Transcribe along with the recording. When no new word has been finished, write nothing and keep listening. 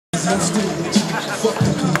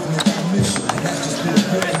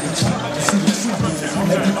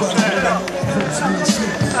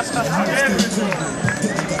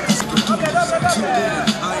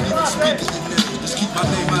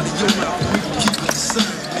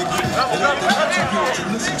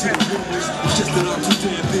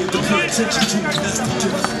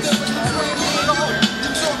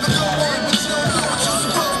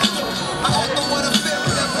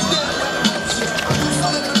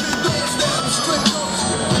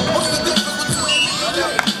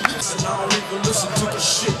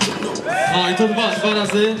O, i to dwa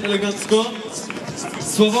razy, elegancko.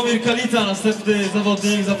 Sławomir Kalita, następny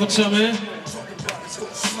zawodnik, zapatrzamy.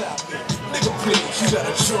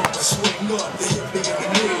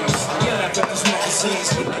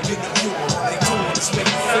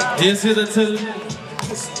 Jest jeden cel.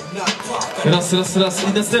 Raz.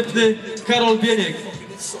 I następny Karol Bieniek.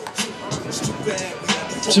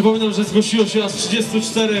 Przypominam, że zgłosiło się aż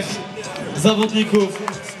 34 zawodników.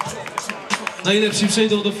 Najlepsi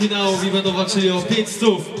przejdą do finału i będą walczyli o 5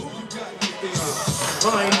 stów.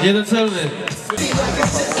 Jeden celny.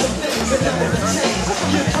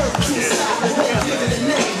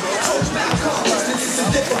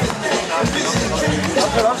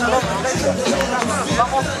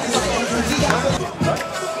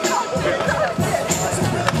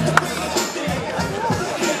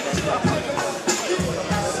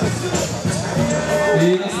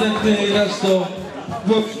 I następny gracz to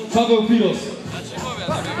Paweł Piros.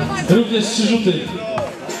 Również 3 rzuty.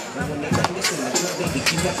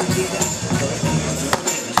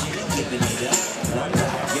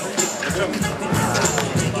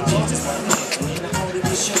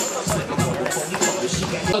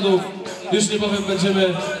 Już niebawem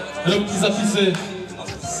będziemy robić zapisy.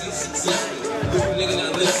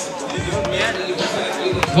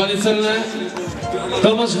 Dwa niecelne.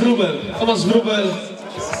 Tomasz Grubel.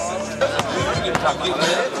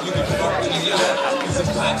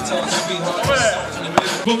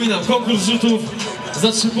 Przypominam, konkurs rzutów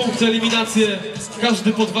za 3 punkty, eliminacje,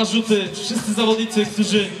 każdy po 2 rzuty. Wszyscy zawodnicy,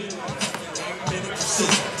 którzy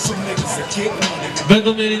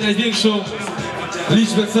będą mieli największą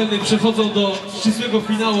liczbę celnych, przechodzą do ścisłego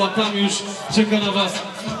finału, a tam już czeka na was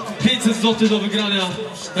 500 zł do wygrania,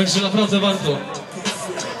 także naprawdę warto.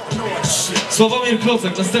 Sławomir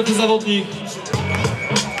Klocek, następny zawodnik.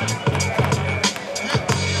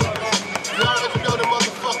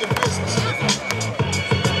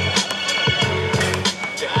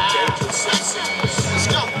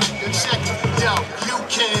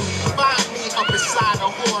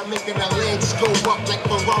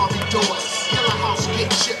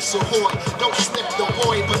 Don't sniff the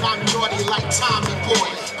boy, but I'm naughty like Tommy Boy.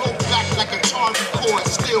 Go back like a tar record,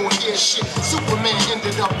 still hear shit. Superman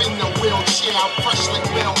ended up in the wheelchair. I'm fresh like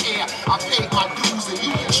Bel Air. I paid my dues and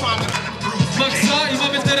you trying to Maxa i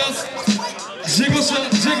mamy teraz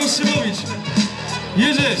Grzegorz Szymowicz.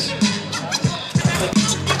 Jedziesz!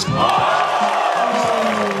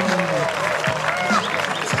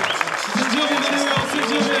 Sędziowie wyrywają,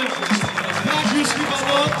 sędziowie brak już chyba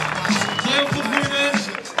not. Mają podwójne.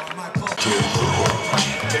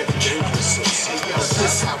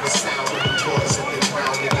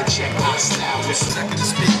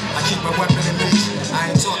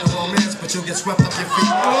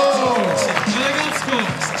 Elegancko!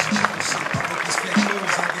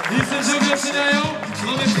 I sędziowie oceniają.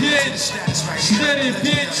 Mamy 5, 4,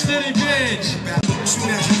 5, 4, 5.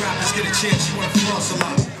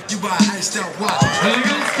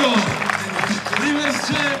 Elegancko!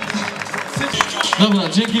 Reverse jab. Dobra,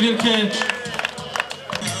 dzięki wielkie.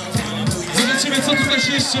 Zobaczymy, co tutaj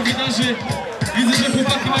się jeszcze wydarzy. Widzę, że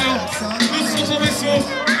chłopaki mają mnóstwo pomysłów.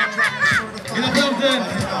 I naprawdę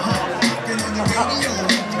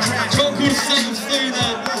konkurs wsadów stoi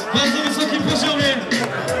na bardzo wysokim poziomie.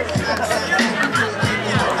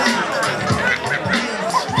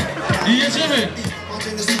 I jedziemy!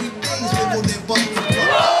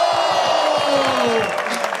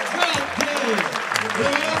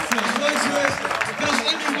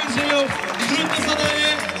 Każdy będzie miał trudne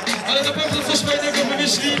zadanie, ale na pewno coś fajnego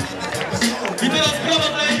wymyśli. I teraz brawa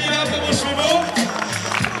dla Emila, pomóżmy mu.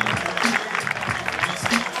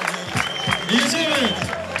 I jedziemy!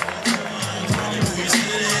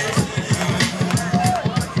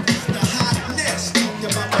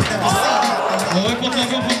 No,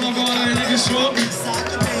 pod nogą, ale nie wyszło.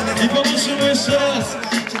 I pomóżmy mu jeszcze raz.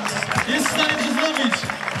 Jest w stanie to zrobić.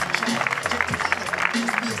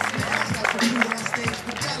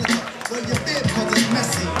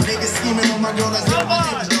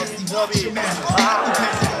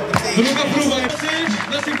 Druga próba.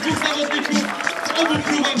 Na tych 2 zawodników w obu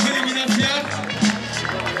próbach w eliminacjach.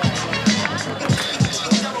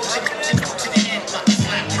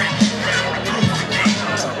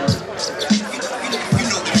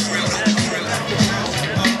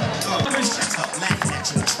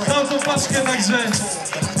 Dał tą paczkę, także...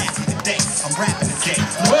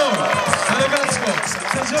 Wow, elegancko.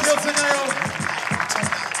 Sędziowie oceniają.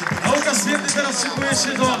 A Łukasz Świetny teraz szykuje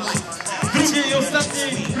się do drugiej i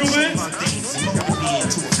ostatniej próby.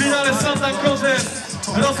 W finale Santa Contest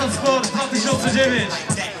Rosą Sport 2009.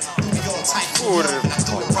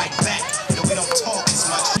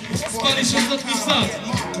 Spali się ostatni wsad.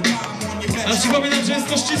 A przypominam, że jest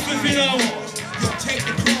to ścisły finał.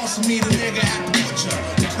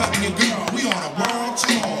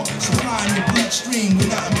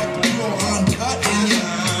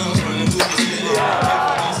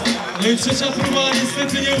 No i trzecia próba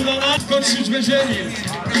niestety nieudana. Kończyć będzie Emil.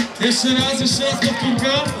 Jeszcze raz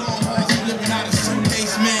powtórka.